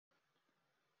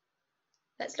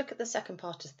Let's look at the second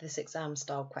part of this exam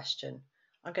style question.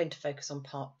 I'm going to focus on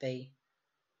part B.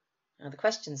 Now the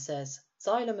question says,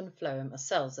 xylem and phloem are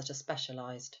cells that are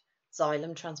specialised.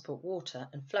 Xylem transport water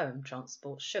and phloem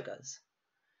transport sugars.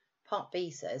 Part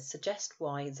B says, suggest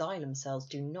why xylem cells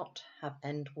do not have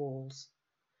end walls.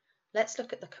 Let's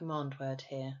look at the command word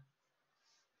here.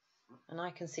 And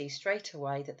I can see straight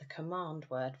away that the command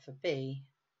word for B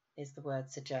is the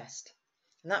word suggest.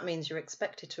 And that means you're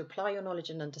expected to apply your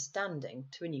knowledge and understanding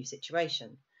to a new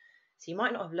situation. So you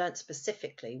might not have learnt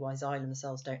specifically why xylem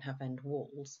cells don't have end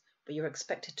walls, but you're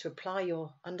expected to apply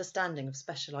your understanding of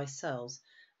specialised cells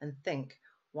and think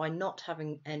why not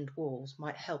having end walls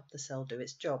might help the cell do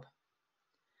its job.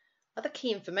 Other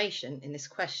key information in this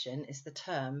question is the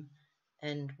term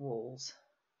end walls,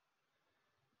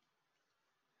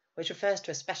 which refers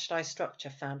to a specialised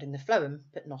structure found in the phloem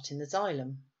but not in the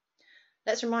xylem.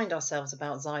 Let's remind ourselves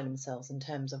about xylem cells in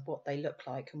terms of what they look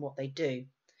like and what they do.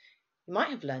 You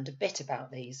might have learned a bit about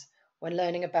these when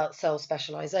learning about cell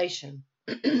specialisation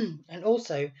and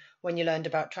also when you learned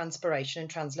about transpiration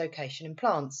and translocation in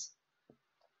plants.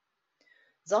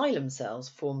 Xylem cells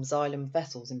form xylem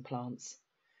vessels in plants.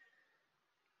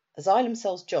 A xylem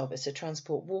cell's job is to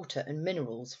transport water and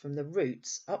minerals from the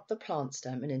roots up the plant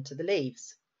stem and into the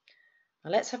leaves. Now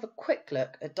let's have a quick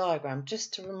look at a diagram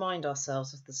just to remind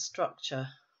ourselves of the structure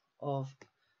of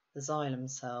the xylem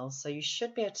cells. So you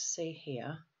should be able to see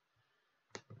here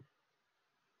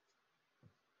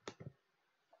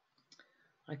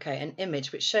an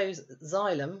image which shows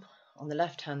xylem on the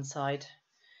left hand side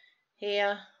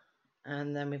here,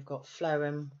 and then we've got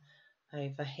phloem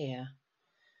over here.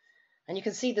 And you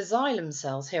can see the xylem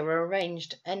cells here are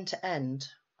arranged end to end.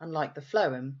 Unlike the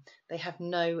phloem, they have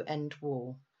no end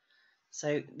wall.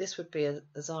 So this would be a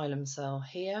xylem cell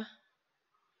here.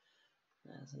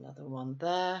 There's another one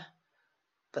there.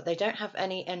 But they don't have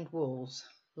any end walls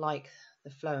like the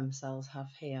phloem cells have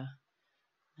here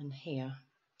and here.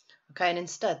 Okay, and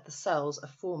instead the cells are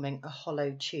forming a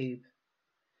hollow tube.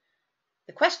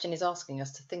 The question is asking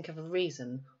us to think of a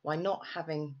reason why not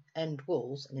having end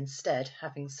walls and instead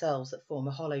having cells that form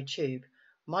a hollow tube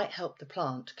might help the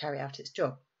plant carry out its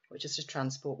job, which is to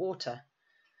transport water.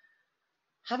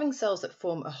 Having cells that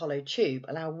form a hollow tube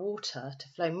allow water to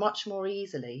flow much more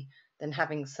easily than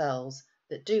having cells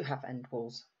that do have end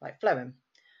walls, like phloem.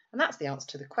 And that's the answer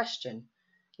to the question.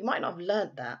 You might not have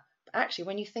learnt that, but actually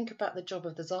when you think about the job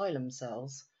of the xylem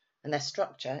cells and their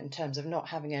structure in terms of not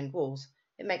having end walls,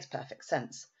 it makes perfect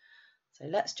sense. So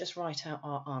let's just write out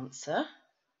our answer.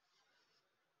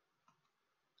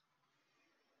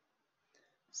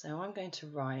 So I'm going to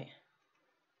write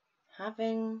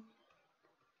having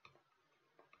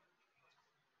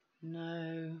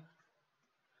no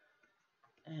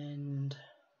end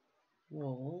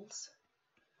walls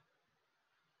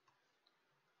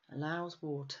allows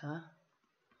water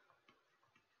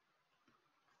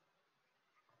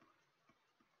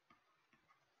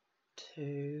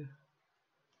to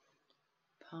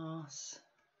pass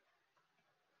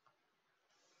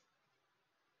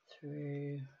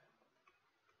through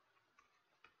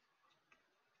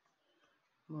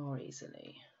more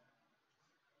easily.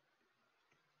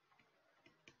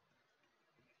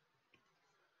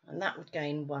 And that would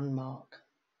gain 1 mark.